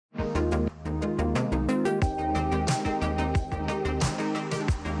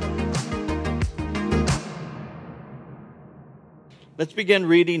Let's begin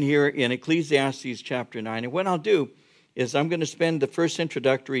reading here in Ecclesiastes chapter 9. And what I'll do is I'm going to spend the first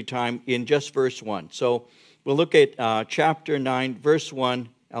introductory time in just verse 1. So we'll look at chapter 9, verse 1.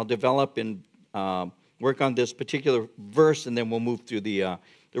 I'll develop and work on this particular verse, and then we'll move through the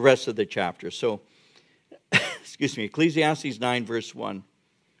rest of the chapter. So, excuse me, Ecclesiastes 9, verse 1.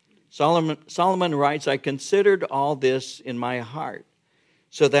 Solomon writes, I considered all this in my heart,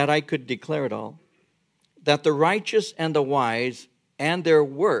 so that I could declare it all, that the righteous and the wise and their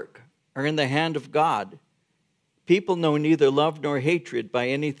work are in the hand of God. People know neither love nor hatred by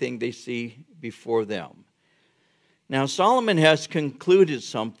anything they see before them. Now, Solomon has concluded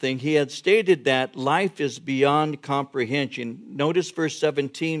something. He had stated that life is beyond comprehension. Notice verse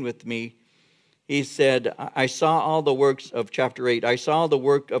 17 with me. He said, I saw all the works of chapter 8. I saw the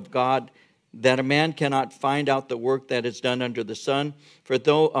work of God, that a man cannot find out the work that is done under the sun. For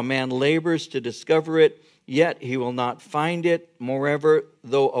though a man labors to discover it, yet he will not find it. Moreover,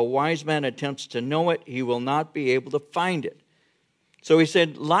 though a wise man attempts to know it, he will not be able to find it. So he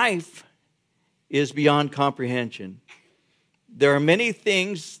said, life is beyond comprehension. There are many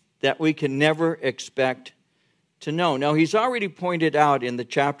things that we can never expect to know. Now, he's already pointed out in the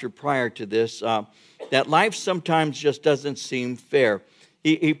chapter prior to this that life sometimes just doesn't seem fair.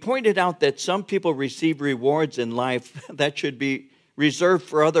 He pointed out that some people receive rewards in life that should be reserved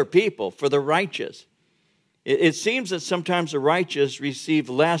for other people, for the righteous. It seems that sometimes the righteous receive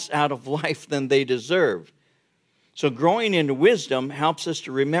less out of life than they deserve. So growing in wisdom helps us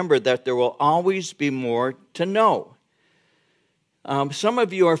to remember that there will always be more to know. Some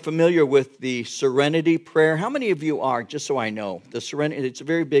of you are familiar with the serenity prayer. How many of you are, just so I know? The serenity, it's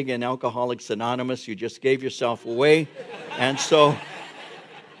very big in Alcoholics Anonymous. You just gave yourself away. And so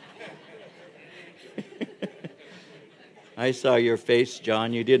I saw your face,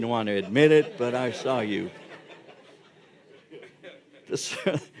 John. You didn't want to admit it, but I saw you.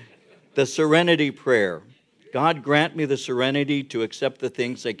 The serenity prayer. God, grant me the serenity to accept the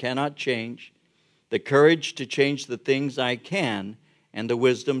things I cannot change, the courage to change the things I can, and the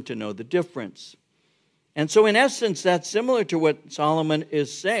wisdom to know the difference. And so in essence, that's similar to what Solomon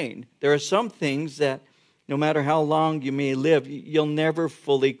is saying. There are some things that no matter how long you may live, you'll never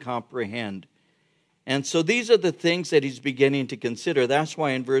fully comprehend. And so these are the things that he's beginning to consider. That's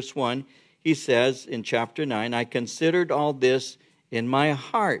why in verse 1, he says in chapter 9, I considered all this in my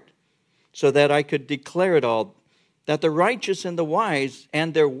heart, so that I could declare it all, that the righteous and the wise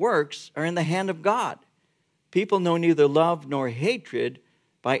and their works are in the hand of God. People know neither love nor hatred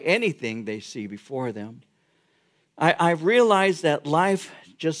by anything they see before them. I've realized that life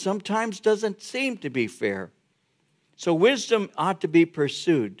just sometimes doesn't seem to be fair. So wisdom ought to be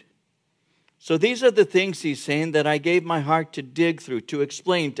pursued. So these are the things he's saying that I gave my heart to dig through, to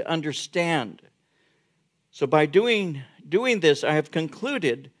explain, to understand. So by doing this, I have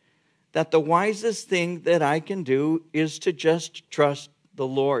concluded that the wisest thing that I can do is to just trust the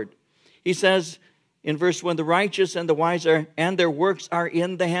Lord. He says in verse 1, the righteous and the wise and their works are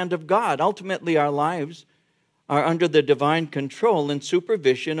in the hand of God. Ultimately, our lives are under the divine control and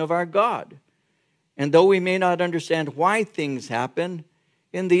supervision of our God. And though we may not understand why things happen,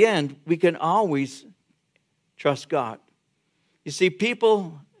 in the end, we can always trust God. You see,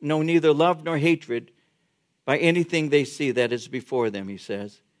 people know neither love nor hatred by anything they see that is before them, he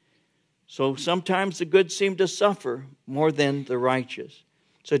says. So sometimes the good seem to suffer more than the righteous.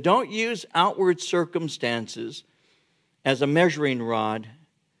 So don't use outward circumstances as a measuring rod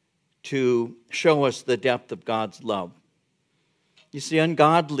to show us the depth of God's love. You see,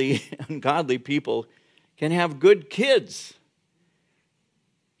 ungodly people can have good kids,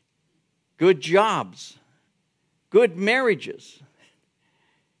 good jobs, good marriages,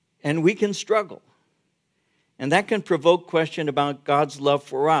 and we can struggle. And that can provoke question about God's love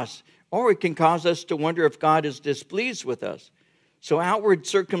for us, or it can cause us to wonder if God is displeased with us. So outward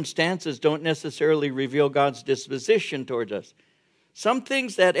circumstances don't necessarily reveal God's disposition towards us. Some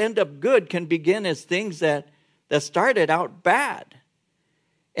things that end up good can begin as things that started out bad.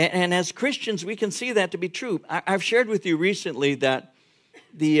 And as Christians, we can see that to be true. I've shared with you recently that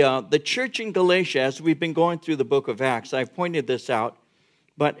the church in Galatia, as we've been going through the book of Acts, I've pointed this out,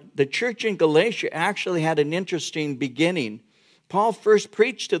 but the church in Galatia actually had an interesting beginning. Paul first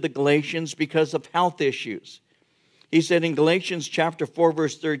preached to the Galatians because of health issues. He said in Galatians chapter 4,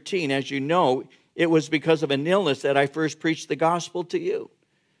 verse 13, as you know, it was because of an illness that I first preached the gospel to you.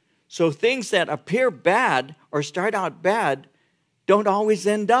 So things that appear bad or start out bad don't always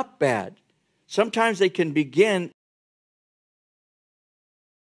end up bad. Sometimes they can begin.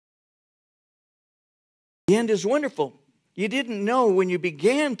 The end is wonderful. You didn't know when you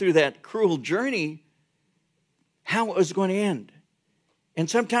began through that cruel journey how it was going to end. And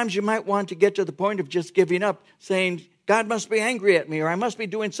sometimes you might want to get to the point of just giving up, saying, God must be angry at me, or I must be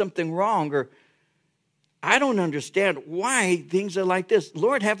doing something wrong, or I don't understand why things are like this.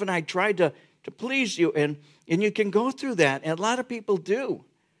 Lord, haven't I tried to please you? And you can go through that, and a lot of people do.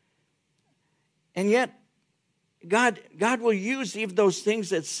 And yet, God will use even those things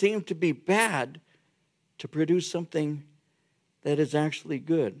that seem to be bad to produce something that is actually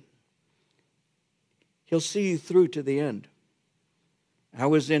good. He'll see you through to the end. I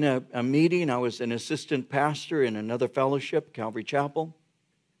was in a meeting. I was an assistant pastor in another fellowship, Calvary Chapel.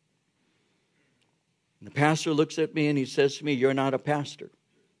 And the pastor looks at me and he says to me, "You're not a pastor.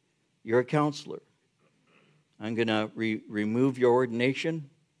 You're a counselor. I'm going to remove your ordination.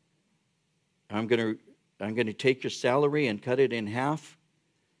 I'm going to take your salary and cut it in half.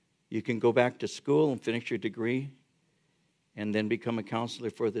 You can go back to school and finish your degree and then become a counselor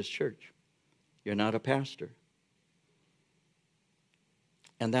for this church. You're not a pastor."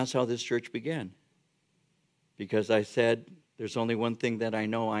 And that's how this church began. Because I said, there's only one thing that I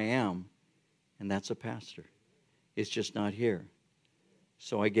know I am, and that's a pastor. It's just not here.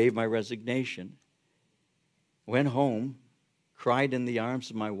 So I gave my resignation, went home, cried in the arms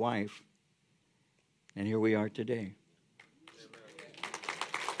of my wife, and here we are today.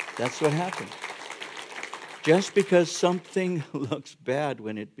 That's what happened. Just because something looks bad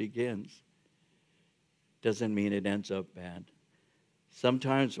when it begins doesn't mean it ends up bad.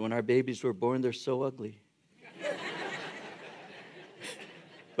 Sometimes when our babies were born, they're so ugly.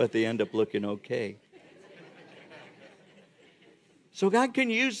 But they end up looking okay. So God can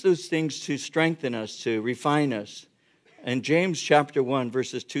use those things to strengthen us, to refine us. In James chapter 1,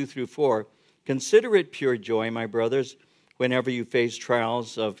 verses 2 through 4, "Consider it pure joy, my brothers, whenever you face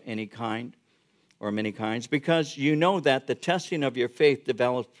trials of any kind or many kinds, because you know that the testing of your faith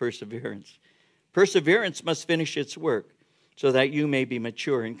develops perseverance. Perseverance must finish its work, so that you may be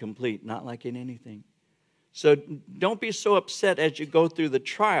mature and complete, not lacking anything." So don't be so upset as you go through the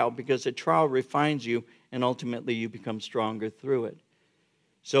trial, because the trial refines you, and ultimately you become stronger through it.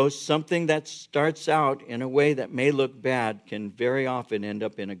 So something that starts out in a way that may look bad can very often end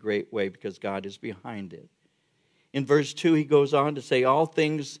up in a great way, because God is behind it. In verse 2, he goes on to say, all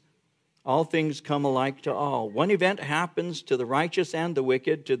things come alike to all. One event happens to the righteous and the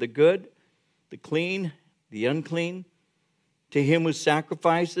wicked, to the good, the clean, the unclean, to him who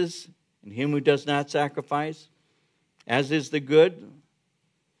sacrifices and him who does not sacrifice. As is the good,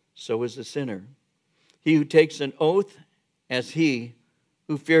 so is the sinner. He who takes an oath, as he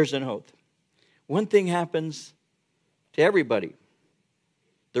who fears an oath. One thing happens to everybody.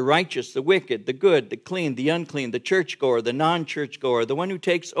 The righteous, the wicked, the good, the clean, the unclean, the churchgoer, the non-churchgoer, the one who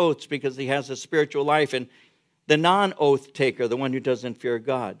takes oaths because he has a spiritual life, and the non-oath taker, the one who doesn't fear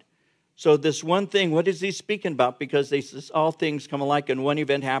God. So this one thing, what is he speaking about? Because they says all things come alike, and one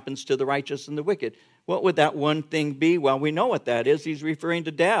event happens to the righteous and the wicked. What would that one thing be? Well, we know what that is. He's referring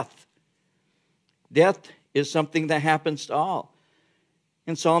to death. Death is something that happens to all.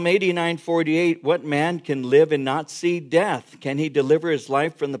 In Psalm 89:48, what man can live and not see death? Can he deliver his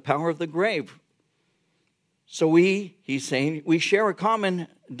life from the power of the grave? So he's saying, we share a common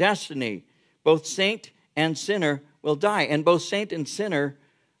destiny. Both saint and sinner will die, and both saint and sinner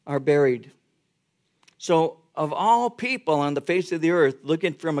are buried. So of all people on the face of the earth,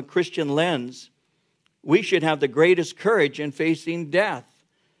 looking from a Christian lens, we should have the greatest courage in facing death.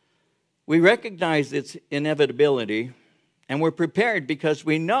 We recognize its inevitability, and we're prepared because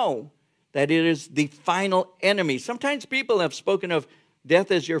we know that it is the final enemy. Sometimes people have spoken of death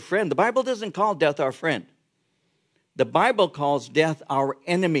as your friend. The Bible doesn't call death our friend. The Bible calls death our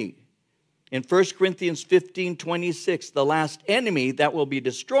enemy. In 1 Corinthians 15:26, the last enemy that will be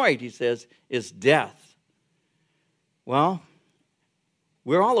destroyed, he says, is death. Well,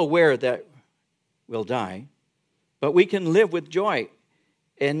 we're all aware that we'll die, but we can live with joy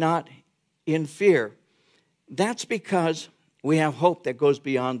and not in fear. That's because we have hope that goes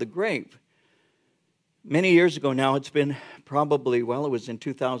beyond the grave. Many years ago now, it's been probably, it was in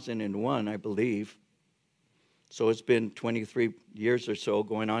 2001, I believe. So it's been 23 years or so,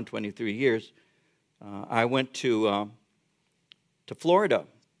 going on 23 years. I went to Florida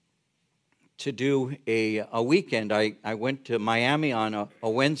to do a weekend. I went to Miami on a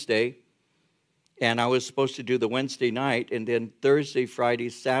Wednesday, and I was supposed to do the Wednesday night, and then Thursday, Friday,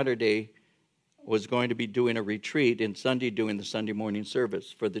 Saturday was going to be doing a retreat, and Sunday doing the Sunday morning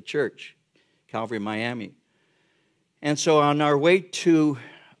service for the church, Calvary, Miami. And so on our way to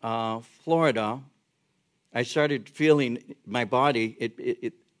Florida, I started feeling my body.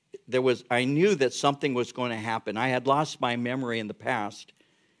 I knew that something was going to happen. I had lost my memory in the past.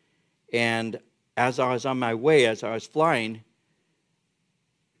 And as I was on my way, as I was flying,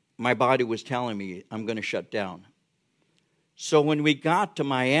 my body was telling me I'm going to shut down. So when we got to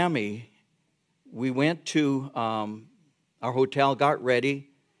Miami, we went to our hotel, got ready.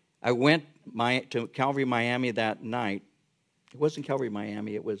 I went to Calvary, Miami that night. It wasn't Calvary,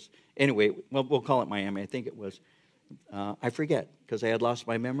 Miami. It was, anyway, well, we'll call it Miami. I think it was. I forget because I had lost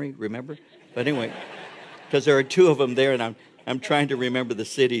my memory, remember? But anyway, because there are two of them there, and I'm trying to remember the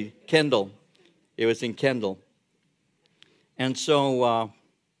city. Kendall. It was in Kendall. And so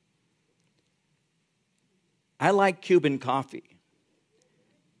I like Cuban coffee.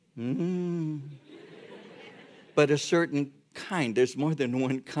 But a certain kind. There's more than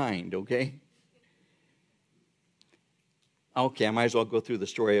one kind, okay? Okay, I might as well go through the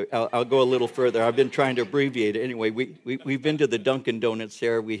story. I'll go a little further. I've been trying to abbreviate it. Anyway, we've been to the Dunkin' Donuts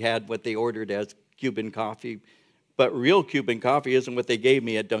there. We had what they ordered as Cuban coffee. But real Cuban coffee isn't what they gave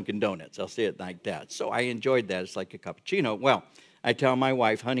me at Dunkin' Donuts. I'll say it like that. So I enjoyed that. It's like a cappuccino. Well, I tell my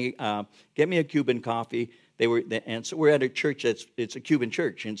wife, honey, get me a Cuban coffee. And so we're at a church it's a Cuban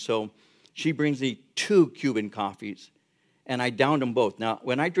church. And so she brings me 2 Cuban coffees. And I downed them both. Now,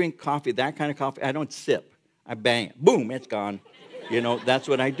 when I drink coffee, that kind of coffee, I don't sip. I bang it. Boom, it's gone. That's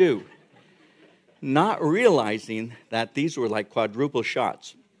what I do. Not realizing that these were like quadruple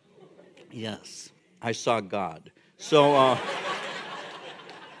shots. Yes, I saw God. So,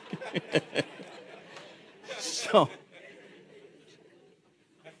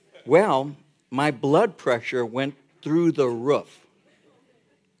 well, my blood pressure went through the roof.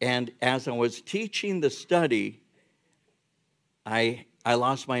 And as I was teaching the study, I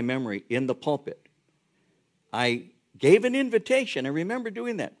lost my memory in the pulpit. I gave an invitation. I remember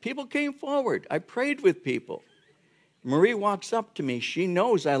doing that. People came forward. I prayed with people. Marie walks up to me. She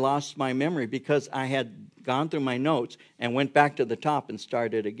knows I lost my memory because I had gone through my notes and went back to the top and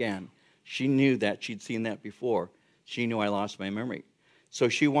started again. She knew that. She'd seen that before. She knew I lost my memory. So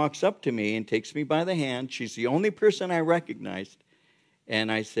she walks up to me and takes me by the hand. She's the only person I recognized.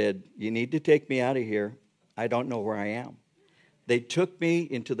 And I said, you need to take me out of here. I don't know where I am. They took me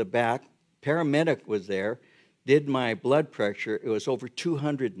into the back. Paramedic was there. Did my blood pressure. It was over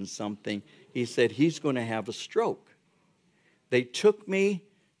 200 and something. He said, he's going to have a stroke. They took me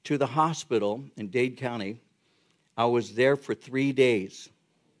to the hospital in Dade County. I was there for 3 days.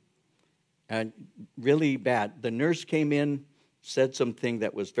 And really bad. The nurse came in, said something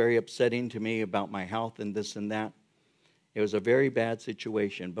that was very upsetting to me about my health and this and that. It was a very bad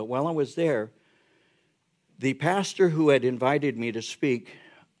situation. But while I was there, the pastor who had invited me to speak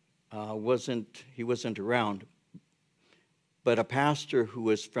wasn't around. But a pastor who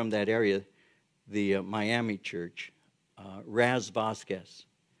was from that area, the Miami church, Rosales,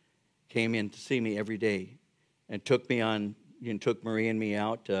 came in to see me every day and took Marie and me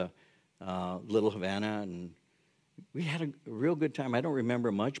out to Little Havana, and we had a real good time. I don't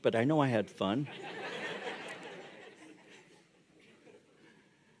remember much, but I know I had fun.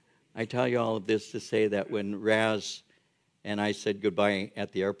 I tell you all of this to say that when Raz and I said goodbye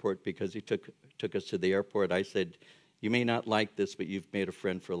at the airport because he took us to the airport, I said, you may not like this, but you've made a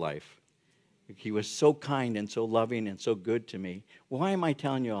friend for life. He was so kind and so loving and so good to me. Why am I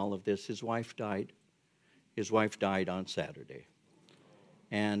telling you all of this? His wife died. His wife died on Saturday.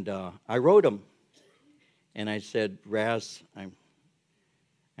 And I wrote him. And I said, Raz,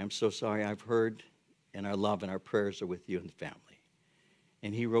 I'm so sorry. I've heard, and our love and our prayers are with you and the family.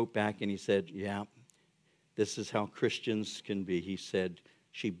 And he wrote back and he said, yeah, this is how Christians can be. He said,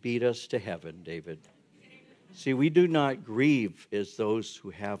 she beat us to heaven, David. See, we do not grieve as those who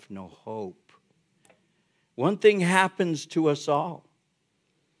have no hope. One thing happens to us all.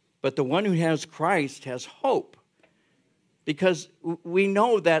 But the one who has Christ has hope. Because we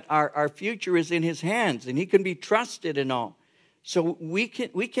know that our future is in his hands and he can be trusted and all. So we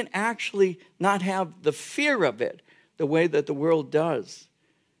can actually not have the fear of it the way that the world does.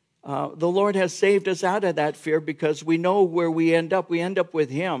 The Lord has saved us out of that fear because we know where we end up. We end up with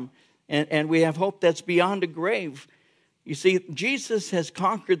him. And we have hope that's beyond the grave. You see, Jesus has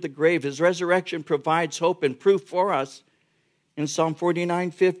conquered the grave. His resurrection provides hope and proof for us. In Psalm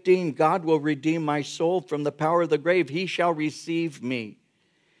 49:15, God will redeem my soul from the power of the grave. He shall receive me.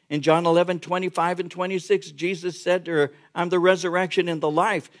 In John 11:25 and 26, Jesus said to her, I'm the resurrection and the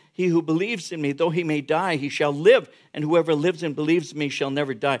life. He who believes in me, though he may die, he shall live. And whoever lives and believes in me shall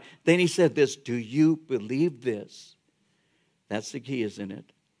never die. Then he said this, do you believe this? That's the key, isn't it?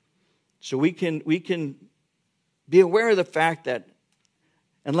 So we can be aware of the fact that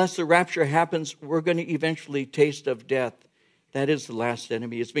unless the rapture happens, we're going to eventually taste of death. That is the last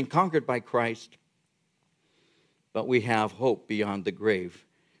enemy. It's been conquered by Christ. But we have hope beyond the grave.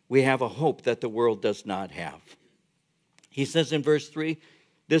 We have a hope that the world does not have. He says in verse 3,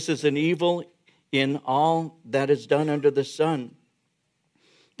 This is an evil in all that is done under the sun,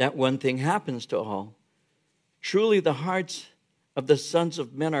 that one thing happens to all. Truly the hearts of the sons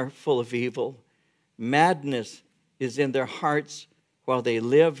of men are full of evil. Madness is in their hearts while they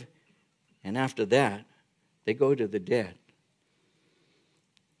live, and after that, they go to the dead.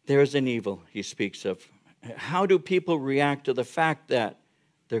 There is an evil he speaks of. How do people react to the fact that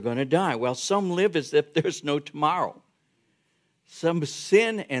they're going to die? Well, some live as if there's no tomorrow. Some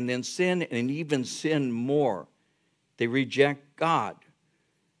sin and then sin and even sin more. They reject God.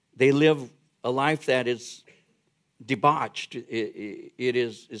 They live a life that is debauched. It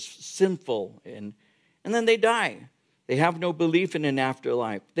is sinful. And then they die. They have no belief in an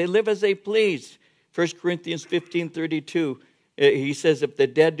afterlife. They live as they please. 1 Corinthians 15:32, he says, if the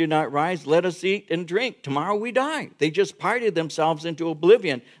dead do not rise, let us eat and drink. Tomorrow we die. They just party themselves into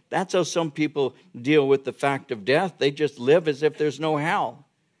oblivion. That's how some people deal with the fact of death. They just live as if there's no hell.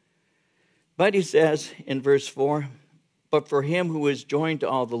 But he says in verse 4, but for him who is joined to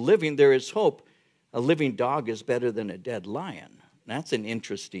all the living, there is hope. A living dog is better than a dead lion. That's an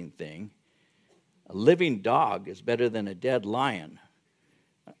interesting thing. A living dog is better than a dead lion.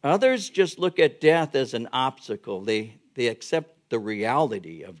 Others just look at death as an obstacle. They accept the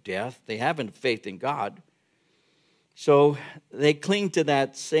reality of death. They haven't faith in God. So they cling to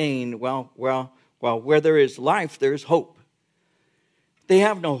that saying, well, where there is life, there is hope. They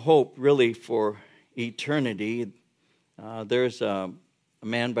have no hope really for eternity. There's a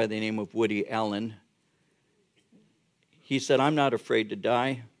man by the name of Woody Allen. He said, I'm not afraid to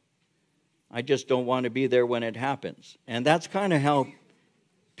die. I just don't want to be there when it happens. And that's kind of how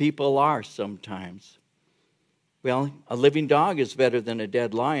people are sometimes. Well, a living dog is better than a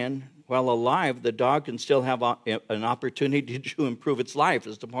dead lion. While alive, the dog can still have an opportunity to improve its life,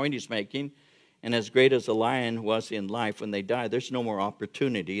 is the point he's making. And as great as a lion was in life, when they die, there's no more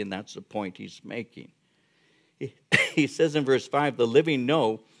opportunity, and that's the point he's making. He says in verse 5, the living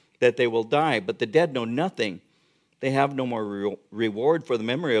know that they will die, but the dead know nothing. They have no more reward, for the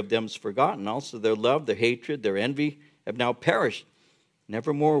memory of them is forgotten. Also their love, their hatred, their envy have now perished.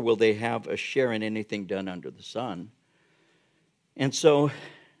 Nevermore will they have a share in anything done under the sun. And so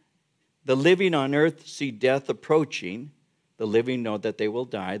the living on earth see death approaching. The living know that they will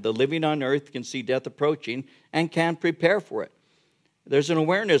die. The living on earth can see death approaching and can prepare for it. There's an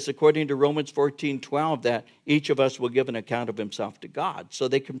awareness, according to Romans 14:12, that each of us will give an account of himself to God, so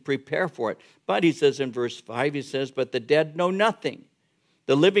they can prepare for it. But he says in verse 5, he says, but the dead know nothing.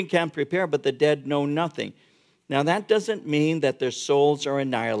 The living can prepare, but the dead know nothing. Now, that doesn't mean that their souls are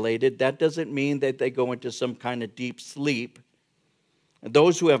annihilated. That doesn't mean that they go into some kind of deep sleep.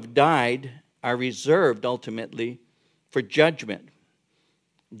 Those who have died are reserved, ultimately, for judgment.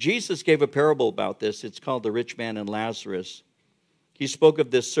 Jesus gave a parable about this. It's called the rich man and Lazarus. He spoke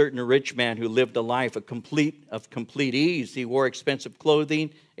of this certain rich man who lived a life of complete ease. He wore expensive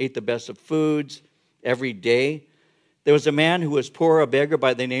clothing, ate the best of foods every day. There was a man who was poor, a beggar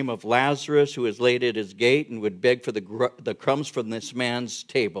by the name of Lazarus, who was laid at his gate and would beg for the crumbs from this man's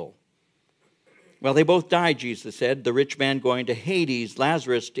table. Well, they both died, Jesus said, the rich man going to Hades,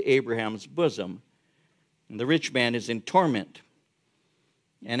 Lazarus to Abraham's bosom. And the rich man is in torment.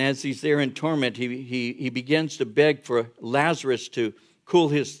 And as he's there in torment, he begins to beg for Lazarus to cool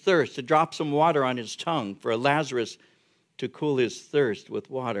his thirst, to drop some water on his tongue, for Lazarus to cool his thirst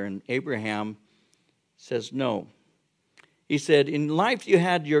with water. And Abraham says no. He said, in life you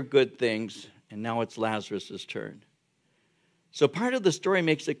had your good things, and now it's Lazarus' turn. So part of the story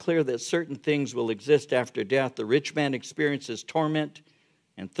makes it clear that certain things will exist after death. The rich man experiences torment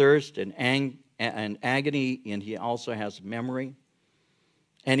and thirst and agony, and he also has memory.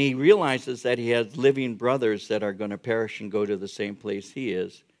 And he realizes that he has living brothers that are going to perish and go to the same place he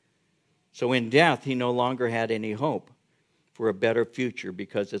is. So in death, he no longer had any hope for a better future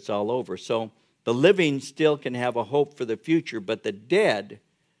because it's all over. So the living still can have a hope for the future, but the dead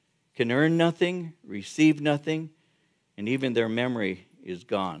can earn nothing, receive nothing, and even their memory is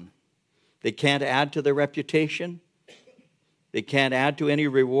gone. They can't add to their reputation. They can't add to any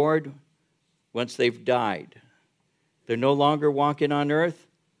reward once they've died. They're no longer walking on earth.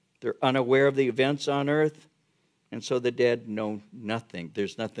 They're unaware of the events on earth. And so the dead know nothing.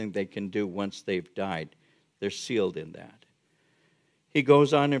 There's nothing they can do once they've died. They're sealed in that. He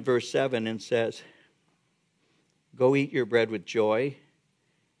goes on in verse 7 and says, go eat your bread with joy,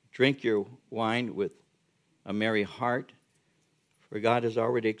 drink your wine with a merry heart, for God has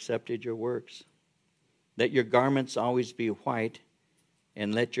already accepted your works. Let your garments always be white,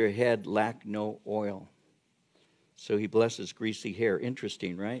 and let your head lack no oil. So he blesses greasy hair.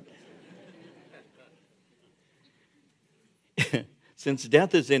 Interesting, right? Since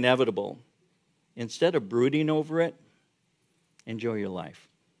death is inevitable, instead of brooding over it, enjoy your life.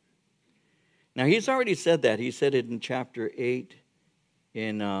 Now, he's already said that. He said it in chapter 8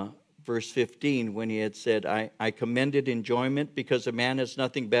 in verse 15 when he had said, I commended enjoyment because a man has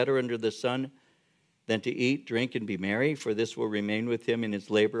nothing better under the sun than to eat, drink, and be merry, for this will remain with him in his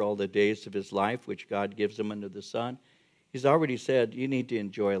labor all the days of his life, which God gives him under the sun. He's already said you need to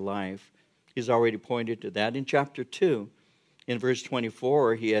enjoy life. He's already pointed to that. In chapter 2, in verse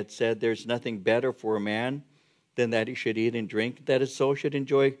 24, he had said there's nothing better for a man than that he should eat and drink, that his soul should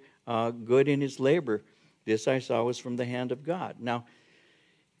enjoy good in his labor. This I saw was from the hand of God. Now,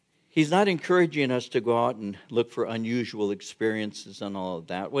 he's not encouraging us to go out and look for unusual experiences and all of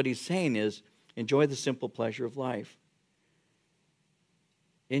that. What he's saying is, enjoy the simple pleasure of life.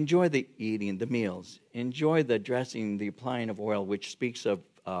 Enjoy the eating, the meals. Enjoy the dressing, the applying of oil, which speaks of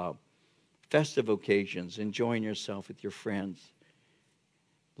festive occasions, enjoying yourself with your friends.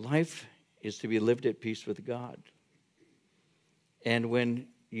 Life is to be lived at peace with God. And when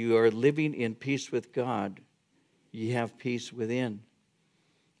you are living in peace with God, you have peace within.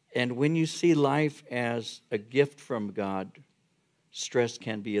 And when you see life as a gift from God, stress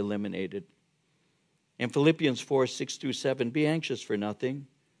can be eliminated. In Philippians 4, 6 through 7, be anxious for nothing,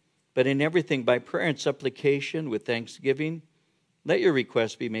 but in everything by prayer and supplication with thanksgiving, let your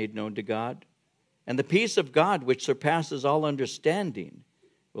requests be made known to God. And the peace of God, which surpasses all understanding,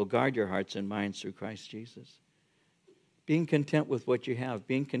 will guard your hearts and minds through Christ Jesus. Being content with what you have,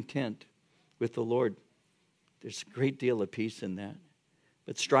 being content with the Lord, there's a great deal of peace in that.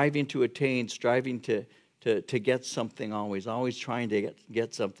 But striving to attain, striving to get something always trying to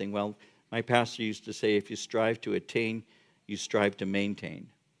get something. Well, my pastor used to say, if you strive to attain, you strive to maintain.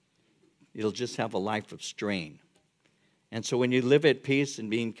 You'll just have a life of strain. And so when you live at peace and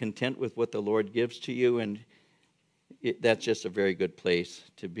being content with what the Lord gives to you, and that's just a very good place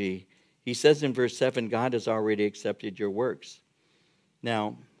to be. He says in verse 7, God has already accepted your works.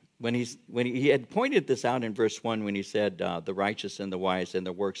 Now, when he had pointed this out in verse 1 when he said, the righteous and the wise and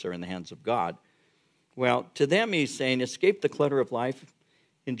the works are in the hands of God. Well, to them he's saying, escape the clutter of life,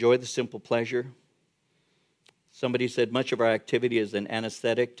 enjoy the simple pleasure. Somebody said much of our activity is an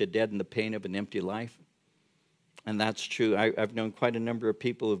anesthetic to deaden the pain of an empty life. And that's true. I've known quite a number of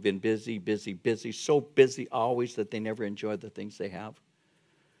people who've been busy, so busy always that they never enjoy the things they have.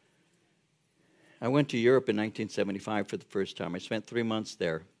 I went to Europe in 1975 for the first time. I spent 3 months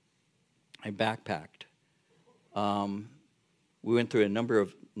there. I backpacked. We went through a number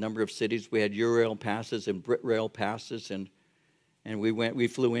of cities. We had Eurail passes and Britrail passes, and we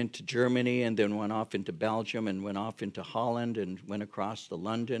flew into Germany and then went off into Belgium and went off into Holland and went across to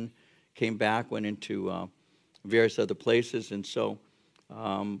London, came back, went into various other places. And so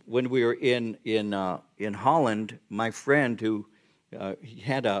when we were in Holland, my friend who he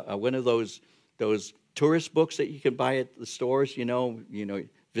had one of those tourist books that you can buy at the stores, you know,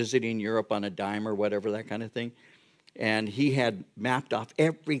 visiting Europe on a dime or whatever, that kind of thing. And he had mapped off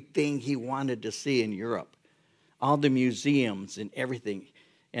everything he wanted to see in Europe, all the museums and everything.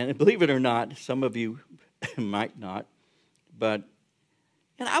 And believe it or not, some of you might not, but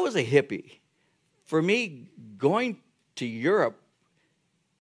and I was a hippie. For me, going to Europe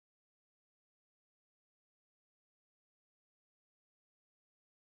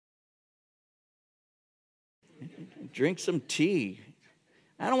drink some tea.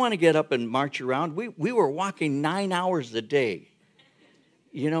 I don't want to get up and march around. We were walking 9 hours a day,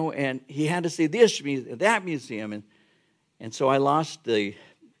 and he had to see this museum, that museum, and so I lost the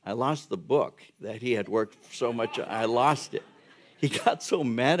book that he had worked so much. I lost it. He got so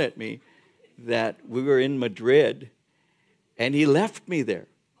mad at me that we were in Madrid, and he left me there,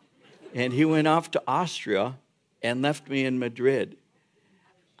 and he went off to Austria and left me in Madrid.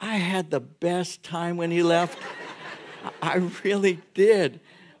 I had the best time when he left. I really did.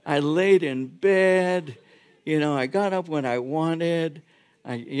 I laid in bed. I got up when I wanted.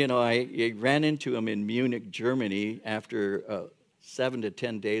 I ran into him in Munich, Germany, after 7 to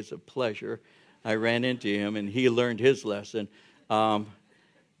 10 days of pleasure. I ran into him, and he learned his lesson.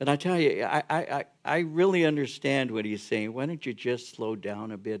 But I tell you, I really understand what he's saying. Why don't you just slow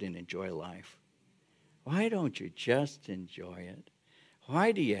down a bit and enjoy life? Why don't you just enjoy it?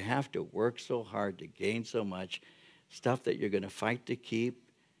 Why do you have to work so hard to gain so much stuff that you're going to fight to keep?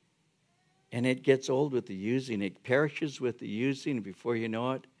 And it gets old with the using. It perishes with the using. And before you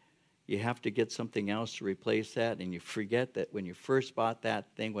know it, you have to get something else to replace that. And you forget that when you first bought that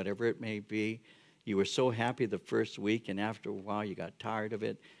thing, whatever it may be, you were so happy the first week, and after a while you got tired of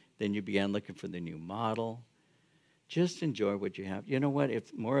it. Then you began looking for the new model. Just enjoy what you have. You know what?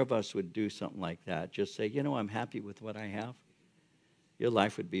 If more of us would do something like that, just say, I'm happy with what I have. your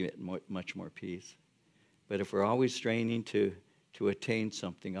life would be at much more peace. But if we're always straining to attain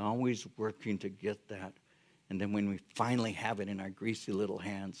something, always working to get that, and then when we finally have it in our greasy little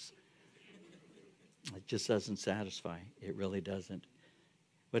hands, it just doesn't satisfy. It really doesn't.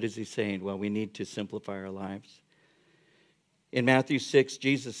 What is he saying? Well, we need to simplify our lives. In Matthew 6,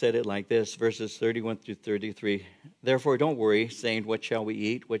 Jesus said it like this, verses 31 through 33. Therefore, don't worry, saying, what shall we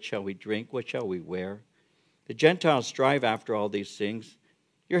eat? What shall we drink? What shall we wear? The Gentiles strive after all these things.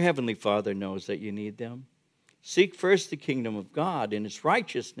 Your heavenly Father knows that you need them. Seek first the kingdom of God and its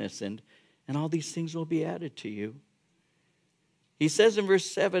righteousness, and all these things will be added to you. He says in verse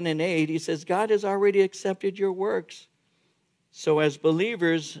 7 and 8, he says, God has already accepted your works. So as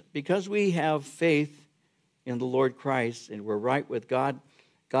believers, because we have faith in the Lord Christ and we're right with God,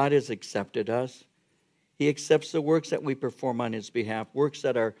 God has accepted us. He accepts the works that we perform on his behalf, works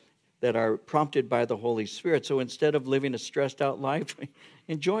that are prompted by the Holy Spirit. So instead of living a stressed out life,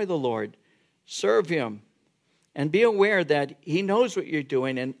 enjoy the Lord, serve him, and be aware that he knows what you're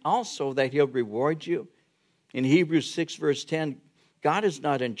doing and also that he'll reward you. In Hebrews 6 verse 10, God is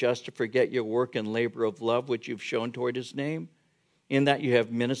not unjust to forget your work and labor of love which you've shown toward his name, in that you have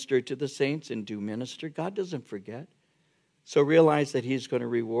ministered to the saints and do minister. God doesn't forget. So realize that he's going to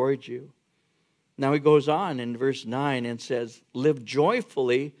reward you. Now he goes on in verse 9 and says, live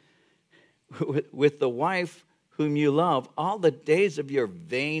joyfully with the wife whom you love all the days of your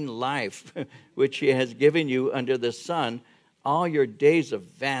vain life, which he has given you under the sun, all your days of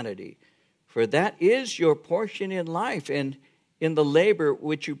vanity. For that is your portion in life and in the labor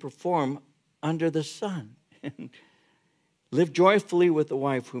which you perform under the sun. Live joyfully with the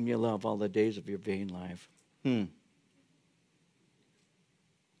wife whom you love all the days of your vain life.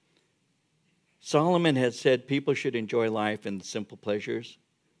 Solomon has said people should enjoy life in the simple pleasures.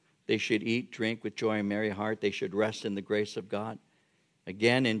 They should eat, drink with joy and merry heart. They should rest in the grace of God.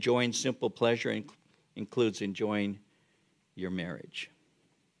 Again, enjoying simple pleasure includes enjoying your marriage.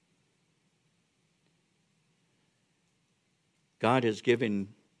 God has given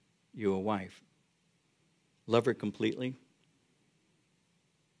you a wife. Love her completely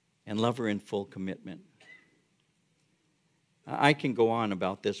and love her in full commitment. I can go on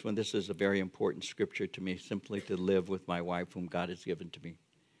about this when this is a very important scripture to me, simply to live with my wife whom God has given to me.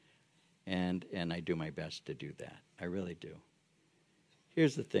 And I do my best to do that. I really do.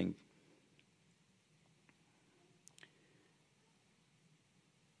 Here's the thing.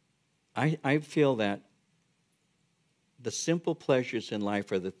 I feel that the simple pleasures in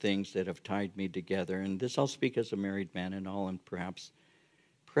life are the things that have tied me together. And this I'll speak as a married man and all, and perhaps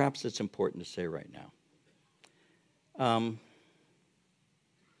it's important to say right now.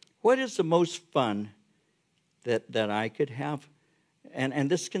 What is the most fun that I could have? And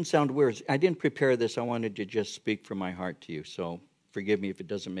this can sound weird. I didn't prepare this. I wanted to just speak from my heart to you. So forgive me if it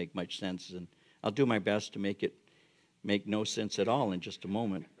doesn't make much sense. And I'll do my best to make it make no sense at all in just a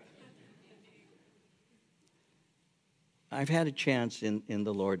moment. I've had a chance in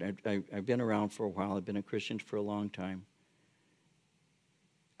the Lord. I've been around for a while. I've been a Christian for a long time.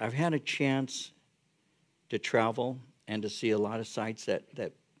 I've had a chance to travel and to see a lot of sights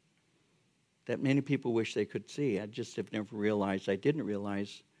that many people wish they could see. I just have never realized. I didn't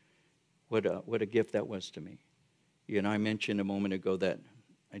realize what a gift that was to me. You know, I mentioned a moment ago that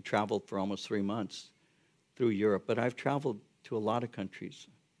I traveled for almost 3 months through Europe, but I've traveled to a lot of countries.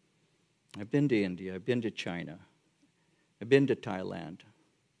 I've been to India. I've been to China. I've been to Thailand.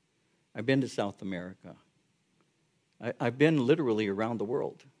 I've been to South America. I've been literally around the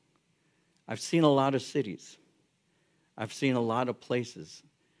world. I've seen a lot of cities. I've seen a lot of places.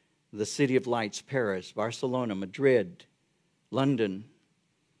 The City of Lights, Paris, Barcelona, Madrid, London,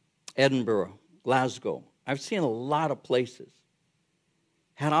 Edinburgh, Glasgow. I've seen a lot of places.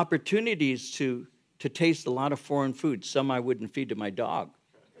 Had opportunities to taste a lot of foreign food. Some I wouldn't feed to my dog.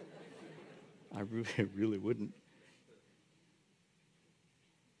 I really wouldn't.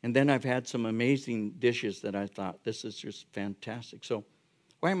 And then I've had some amazing dishes that I thought, this is just fantastic. So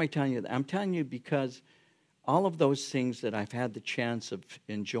why am I telling you that? I'm telling you because all of those things that I've had the chance of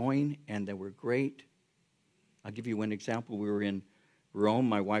enjoying and that were great. I'll give you one example. We were in Rome.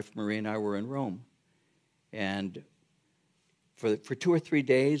 My wife Marie and I were in Rome. And for 2 or 3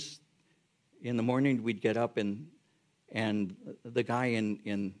 days, in the morning we'd get up and the guy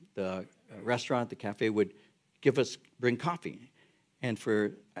in the restaurant, the cafe, would bring coffee. And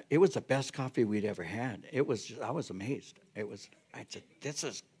it was the best coffee we'd ever had. I was amazed. I said, this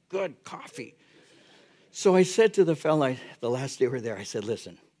is good coffee. So I said to the fella, the last day we were there, I said,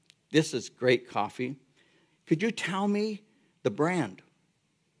 listen, this is great coffee. Could you tell me the brand?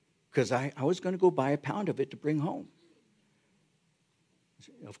 Because I was going to go buy a pound of it to bring home.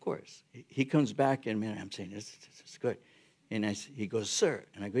 Of course. He comes back and, man, I'm saying, this is good. And he goes, sir.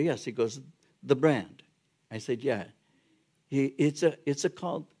 And I go, yes. He goes, the brand. I said, yeah. It's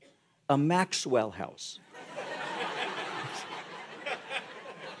called a Maxwell house.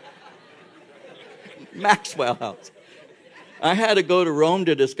 Maxwell house. I had to go to Rome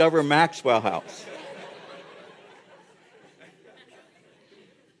to discover Maxwell house.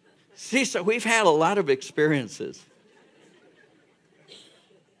 See, so we've had a lot of experiences.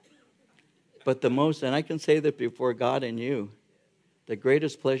 But the most, and I can say that before God and you, the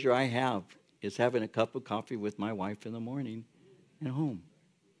greatest pleasure I have is having a cup of coffee with my wife in the morning at home.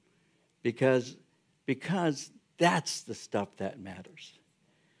 Because that's the stuff that matters.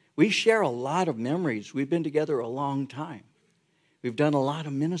 We share a lot of memories. We've been together a long time. We've done a lot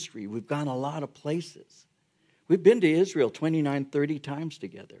of ministry. We've gone a lot of places. We've been to Israel 29, 30 times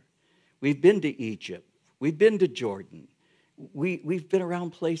together. We've been to Egypt. We've been to Jordan. We've been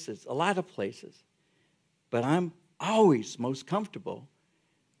around places, a lot of places. But I'm always most comfortable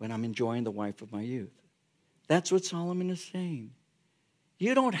when I'm enjoying the wife of my youth. That's what Solomon is saying.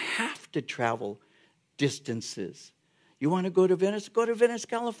 You don't have to travel distances. You want to go to Venice? Go to Venice,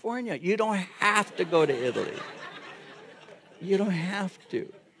 California. You don't have to go to Italy. You don't have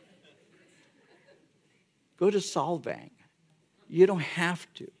to. Go to Solvang. You don't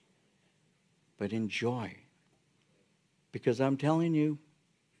have to. But enjoy. Because I'm telling you,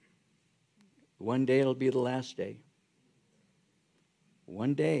 one day it'll be the last day.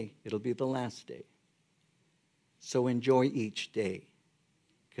 One day it'll be the last day. So enjoy each day,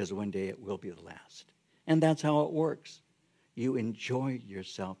 because one day it will be the last. And that's how it works. You enjoy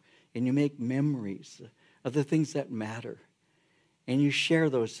yourself, and you make memories of the things that matter. And you share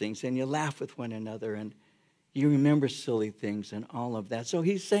those things, and you laugh with one another, and you remember silly things and all of that. So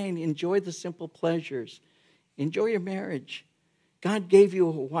he's saying, enjoy the simple pleasures. Enjoy your marriage. God gave you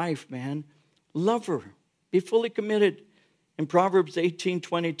a wife, man. Love her. Be fully committed. In Proverbs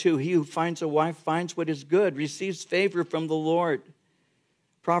 18:22, he who finds a wife finds what is good, receives favor from the Lord.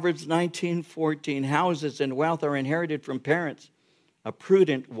 Proverbs 19:14, houses and wealth are inherited from parents. A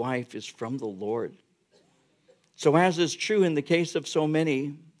prudent wife is from the Lord. So as is true in the case of so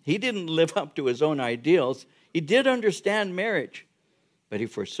many, he didn't live up to his own ideals. He did understand marriage, but he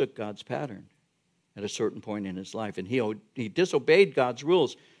forsook God's pattern at a certain point in his life. And he disobeyed God's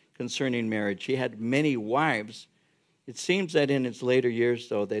rules concerning marriage. He had many wives. It seems that in his later years,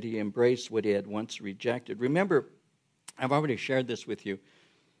 though, that he embraced what he had once rejected. Remember, I've already shared this with you,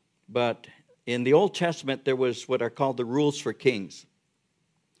 but in the Old Testament, there was what are called the rules for kings.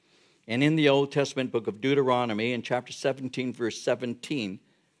 And in the Old Testament book of Deuteronomy, in chapter 17, verse 17,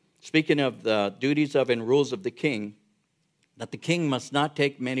 speaking of the duties of and rules of the king, that the king must not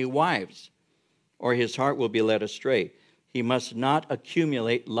take many wives, or his heart will be led astray. He must not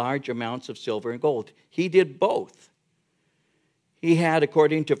accumulate large amounts of silver and gold. He did both. He had,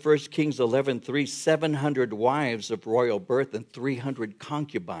 according to 1 Kings 11:3, 700 wives of royal birth and 300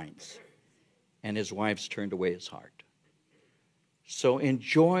 concubines. And his wives turned away his heart. So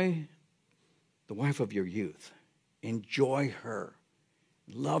enjoy the wife of your youth. Enjoy her.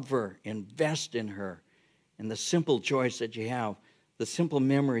 Love her. Invest in her. And the simple joys that you have, the simple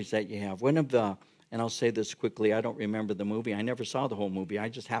memories that you have. One of the, and I'll say this quickly, I don't remember the movie. I never saw the whole movie. I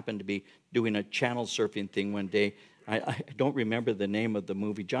just happened to be doing a channel surfing thing one day. I don't remember the name of the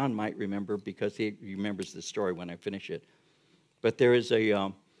movie. John might remember because he remembers the story when I finish it. But there is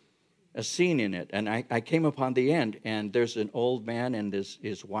a scene in it, and I came upon the end, and there's an old man and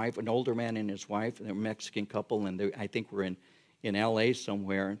his wife, an older man and his wife, and they're a Mexican couple, and I think we're in L.A.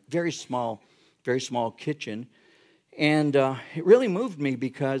 somewhere. Very small kitchen. And it really moved me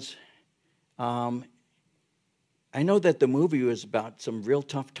because I know that the movie was about some real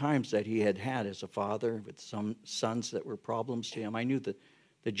tough times that he had as a father with some sons that were problems to him. I knew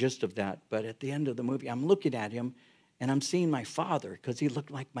the gist of that. But at the end of the movie, I'm looking at him, and I'm seeing my father because he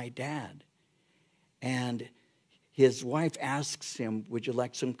looked like my dad. And his wife asks him, would you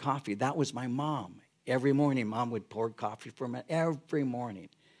like some coffee? That was my mom. Every morning, Mom would pour coffee for him. Every morning,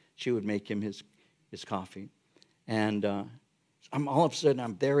 she would make him his coffee. And I'm all of a sudden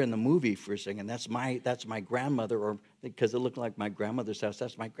I'm there in the movie for a second. That's my grandmother, or because it looked like my grandmother's house.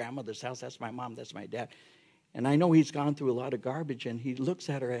 That's my grandmother's house. That's my mom. That's my dad. And I know he's gone through a lot of garbage. And he looks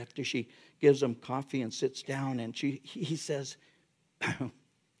at her after she gives him coffee and sits down, and he says,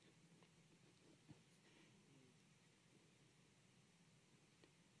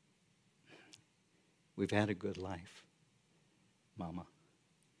 "We've had a good life, Mama."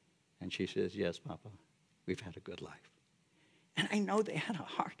 And she says, "Yes, Papa, we've had a good life." And I know they had a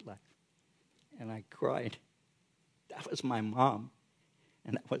hard life. And I cried. That was my mom.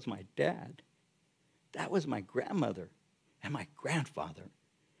 And that was my dad. That was my grandmother and my grandfather.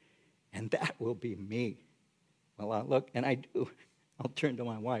 And that will be me. Well, I look, and I do. I'll turn to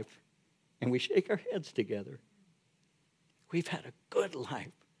my wife, and we shake our heads together. We've had a good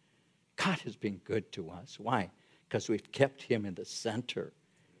life. God has been good to us. Why? Because we've kept him in the center.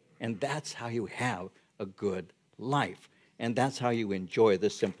 And that's how you have a good life. And that's how you enjoy the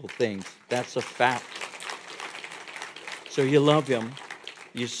simple things. That's a fact. So you love him.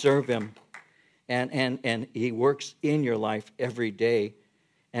 You serve him. And he works in your life every day.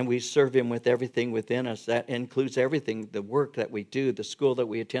 And we serve him with everything within us. That includes everything, the work that we do, the school that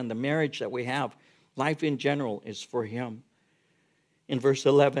we attend, the marriage that we have. Life in general is for him. In verse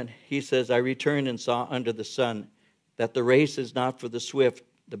 11, he says, I returned and saw under the sun that the race is not for the swift,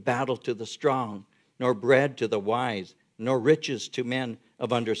 the battle to the strong, nor bread to the wise, nor riches to men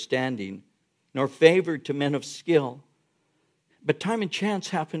of understanding, nor favor to men of skill. But time and chance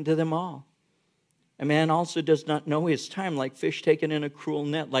happen to them all. A man also does not know his time, like fish taken in a cruel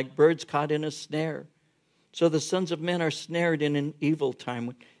net, like birds caught in a snare. So the sons of men are snared in an evil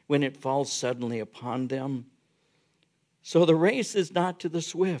time when it falls suddenly upon them. So the race is not to the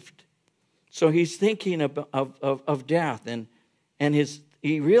swift. So he's thinking of death, and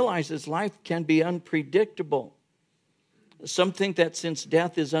he realizes life can be unpredictable. Some think that since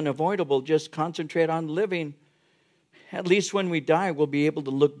death is unavoidable, just concentrate on living. At least when we die, we'll be able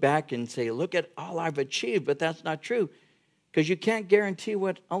to look back and say, look at all I've achieved. But that's not true, because you can't guarantee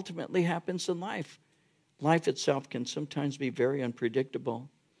what ultimately happens in life. Life itself can sometimes be very unpredictable.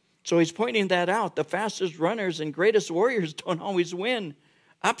 So he's pointing that out. The fastest runners and greatest warriors don't always win.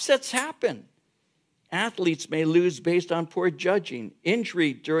 Upsets happen. Athletes may lose based on poor judging,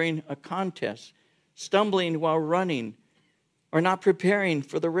 injury during a contest, stumbling while running, or not preparing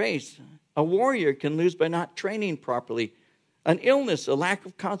for the race. A warrior can lose by not training properly. An illness, a lack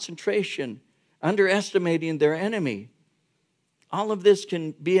of concentration, underestimating their enemy. All of this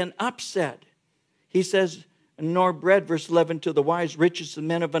can be an upset. He says, nor bread, verse 11, to the wise, riches to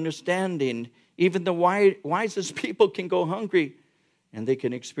men of understanding. Even the wisest people can go hungry, and they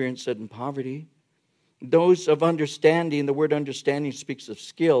can experience sudden poverty. Those of understanding, the word understanding speaks of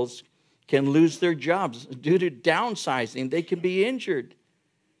skills, can lose their jobs due to downsizing. They can be injured.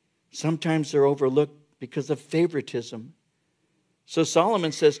 Sometimes they're overlooked because of favoritism. So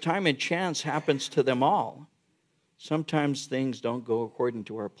Solomon says time and chance happens to them all. Sometimes things don't go according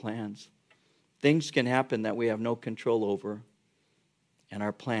to our plans. Things can happen that we have no control over, and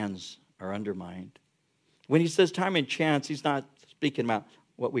our plans are undermined. When he says time and chance, he's not speaking about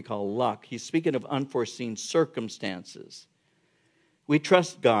what we call luck. He's speaking of unforeseen circumstances. We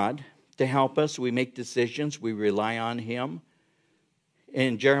trust God to help us. We make decisions. We rely on him.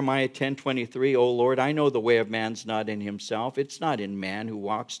 In Jeremiah 10:23, O Lord, I know the way of man's not in himself. It's not in man who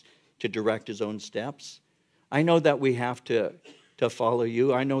walks to direct his own steps. I know that we have to follow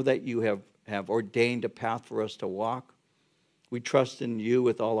you. I know that you have ordained a path for us to walk. We trust in you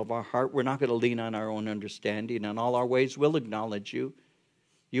with all of our heart. We're not going to lean on our own understanding. In all our ways, we'll acknowledge you.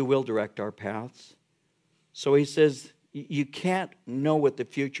 You will direct our paths. So he says, you can't know what the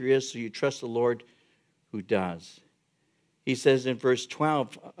future is, so you trust the Lord who does. He says in verse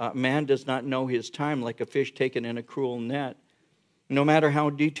 12, man does not know his time like a fish taken in a cruel net. No matter how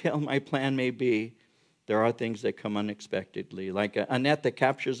detailed my plan may be, there are things that come unexpectedly, like a net that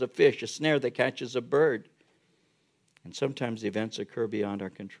captures a fish, a snare that catches a bird. And sometimes events occur beyond our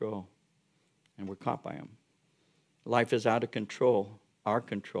control, and we're caught by them. Life is out of control, our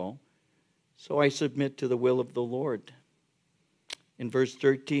control. So I submit to the will of the Lord. In verse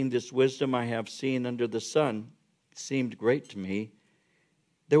 13, this wisdom I have seen under the sun seemed great to me.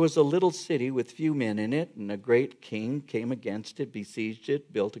 There was a little city with few men in it, and a great king came against it, besieged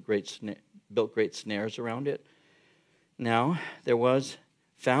it, built great snares around it. Now there was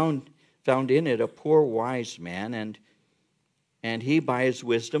found in it a poor wise man, and he by his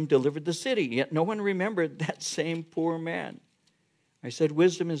wisdom delivered the city. Yet no one remembered that same poor man. I said,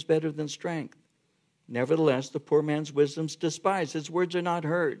 wisdom is better than strength. Nevertheless, the poor man's wisdom's despised. His words are not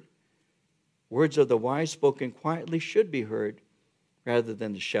heard. Words of the wise spoken quietly should be heard, rather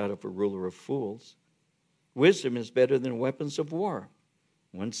than the shout of a ruler of fools. Wisdom is better than weapons of war.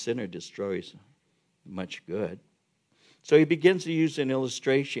 One sinner destroys much good. So he begins to use an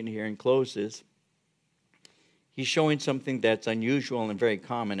illustration here and closes. He's showing something that's unusual and very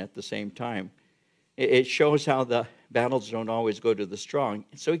common at the same time. It shows how the battles don't always go to the strong.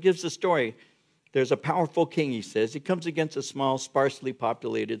 So he gives a story. There's a powerful king, he says. He comes against a small, sparsely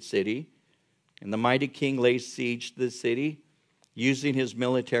populated city. And the mighty king lays siege to the city using his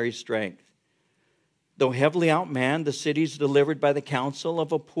military strength. Though heavily outmanned, the city is delivered by the counsel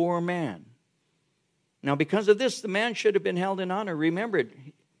of a poor man. Now, because of this, the man should have been held in honor, remembered,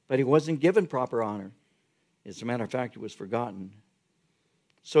 but he wasn't given proper honor. As a matter of fact, it was forgotten.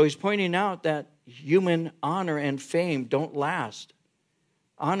 So he's pointing out that human honor and fame don't last.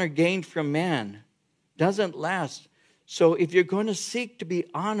 Honor gained from man doesn't last. So if you're going to seek to be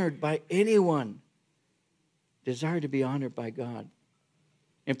honored by anyone, desire to be honored by God.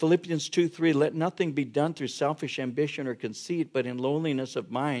 In Philippians 2:3, let nothing be done through selfish ambition or conceit, but in lowliness of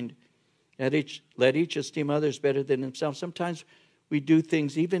mind, let each esteem others better than himself. Sometimes we do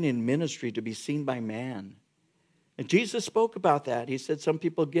things, even in ministry, to be seen by man. And Jesus spoke about that. He said some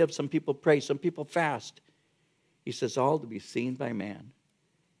people give, some people pray, some people fast. He says all to be seen by man.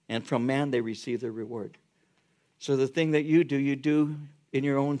 And from man they receive their reward. So the thing that you do in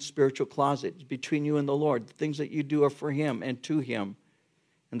your own spiritual closet, between you and the Lord. The things that you do are for Him and to Him.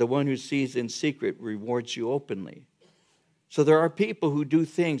 And the one who sees in secret rewards you openly. So there are people who do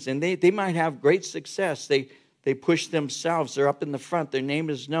things, and they might have great success. They push themselves. They're up in the front. Their name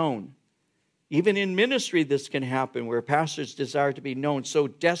is known. Even in ministry, this can happen, where pastors desire to be known so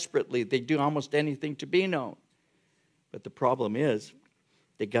desperately they do almost anything to be known. But the problem is,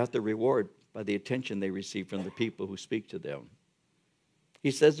 they got the reward by the attention they receive from the people who speak to them.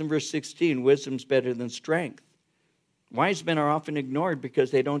 He says in verse 16, wisdom's better than strength. Wise men are often ignored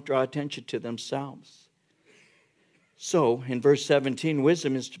because they don't draw attention to themselves. So, in verse 17,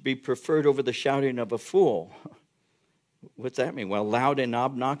 wisdom is to be preferred over the shouting of a fool. What's that mean? Well, loud and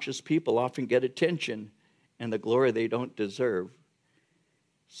obnoxious people often get attention and the glory they don't deserve.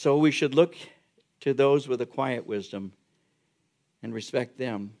 So we should look to those with a quiet wisdom and respect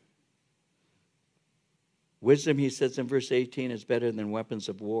them. Wisdom, he says in verse 18, is better than weapons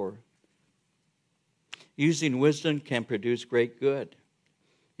of war. Using wisdom can produce great good.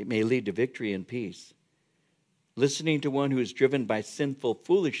 It may lead to victory and peace. Listening to one who is driven by sinful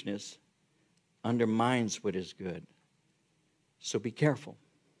foolishness undermines what is good. So be careful.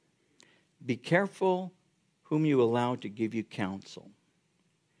 Be careful whom you allow to give you counsel.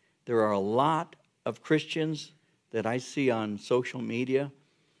 There are a lot of Christians that I see on social media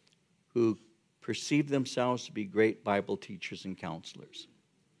who perceive themselves to be great Bible teachers and counselors.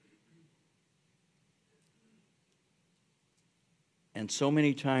 And so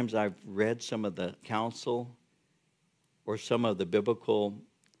many times I've read some of the counsel or some of the biblical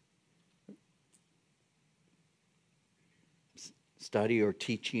study or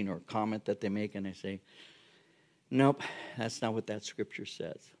teaching or comment that they make, and I say, nope, that's not what that scripture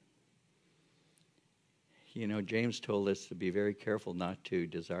says. You know, James told us to be very careful not to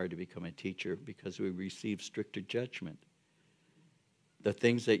desire to become a teacher because we receive stricter judgment. The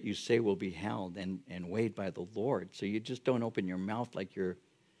things that you say will be held and weighed by the Lord. So you just don't open your mouth like you're,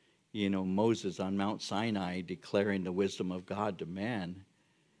 Moses on Mount Sinai declaring the wisdom of God to man.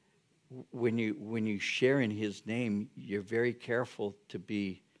 When you share in His name, you're very careful to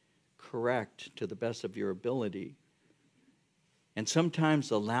be correct to the best of your ability. And sometimes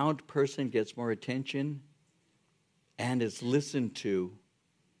the loud person gets more attention and is listened to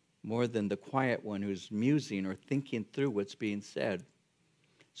more than the quiet one who's musing or thinking through what's being said.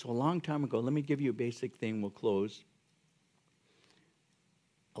 So a long time ago, let me give you a basic thing, we'll close.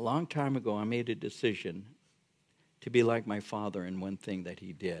 A long time ago, I made a decision to be like my father in one thing that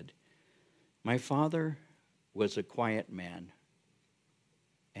he did. My father was a quiet man,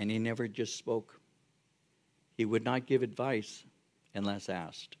 and he never just spoke. He would not give advice unless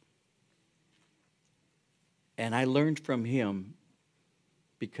asked. And I learned from him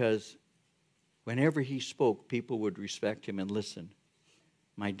because whenever he spoke, people would respect him and listen.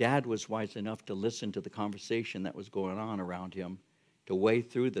 My dad was wise enough to listen to the conversation that was going on around him, to weigh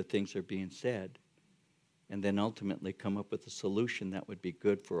through the things that are being said, and then ultimately come up with a solution that would be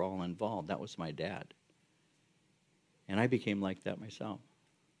good for all involved. That was my dad. And I became like that myself.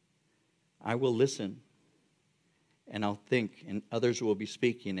 I will listen, and I'll think, and others will be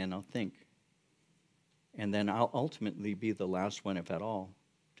speaking, and I'll think. And then I'll ultimately be the last one, if at all,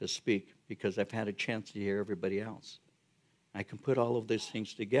 to speak, because I've had a chance to hear everybody else. I can put all of these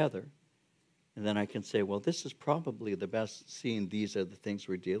things together, and then I can say, well, this is probably the best, seeing these are the things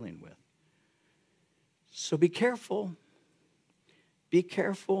we're dealing with. So be careful. Be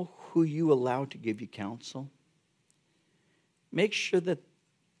careful who you allow to give you counsel. Make sure that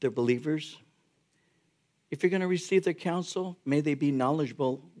they're believers. If you're going to receive their counsel, may they be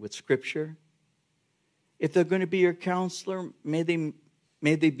knowledgeable with Scripture. If they're going to be your counselor, may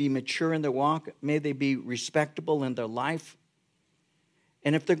they be mature in their walk. May they be respectable in their life.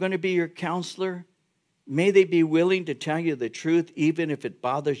 And if they're going to be your counselor, may they be willing to tell you the truth, even if it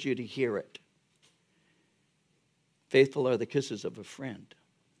bothers you to hear it. Faithful are the kisses of a friend.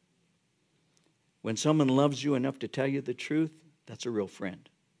 When someone loves you enough to tell you the truth, that's a real friend,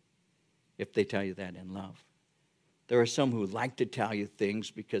 if they tell you that in love. There are some who like to tell you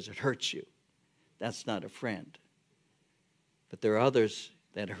things because it hurts you. That's not a friend. But there are others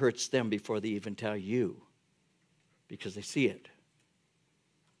that it hurts them before they even tell you because they see it.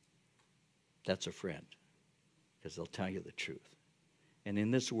 That's a friend, because they'll tell you the truth. And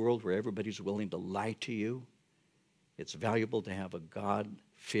in this world where everybody's willing to lie to you, it's valuable to have a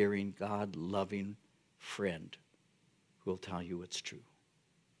God-fearing, God-loving friend who will tell you what's true.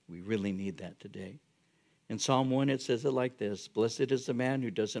 We really need that today. In Psalm 1, it says it like this: Blessed is the man who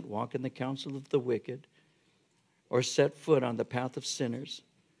doesn't walk in the counsel of the wicked, or set foot on the path of sinners,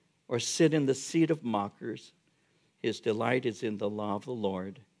 or sit in the seat of mockers. His delight is in the law of the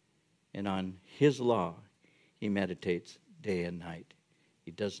Lord, and on his law he meditates day and night.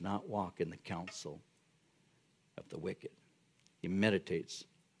 He does not walk in the counsel of the wicked. He meditates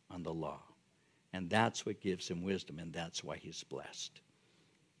on the law. And that's what gives him wisdom, and that's why he's blessed.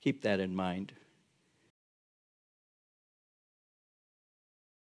 Keep that in mind.